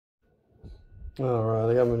All right,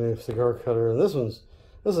 I got my new cigar cutter, and this is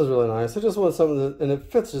really nice. I just want something that, and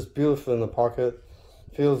it fits just beautifully in the pocket.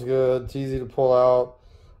 Feels good. It's easy to pull out.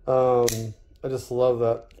 I just love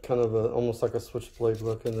that kind of almost like a switchblade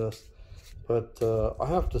look in this. But I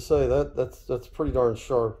have to say that's pretty darn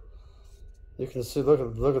sharp. You can see, look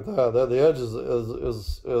at that. The edge is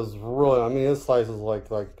really. I mean, it slices like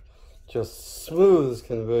just smooth as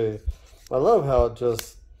can be. I love how it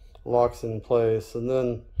just locks in place, and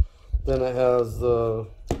then it has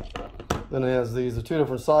these are two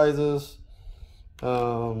different sizes.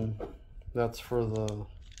 That's for the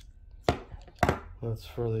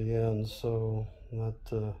end. So that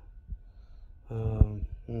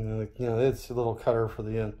you know, it's a little cutter for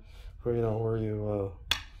the end, where where you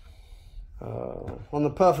on the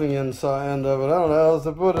puffing end of it. I don't know how else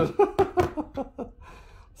to put it.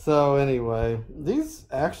 So anyway, these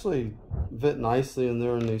actually fit nicely in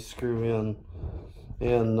there, and they screw in,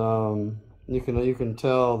 and you can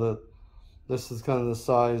tell that this is kind of the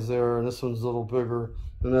size there, and this one's a little bigger,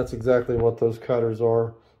 and that's exactly what those cutters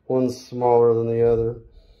are. One's smaller than the other,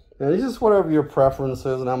 and it's just whatever your preference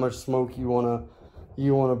is and how much smoke you wanna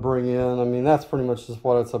bring in. I mean, that's pretty much just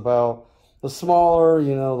what it's about. The smaller,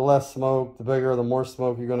 the less smoke. The bigger, the more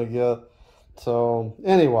smoke you're gonna get. So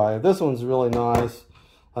anyway, this one's really nice.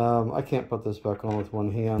 I can't put this back on with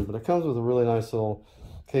one hand, but it comes with a really nice little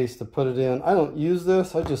case to put it in. I don't use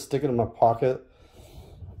this. I just stick it in my pocket,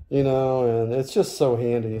 and it's just so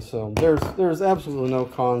handy. So there's absolutely no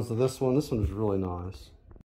cons to this one. This one is really nice.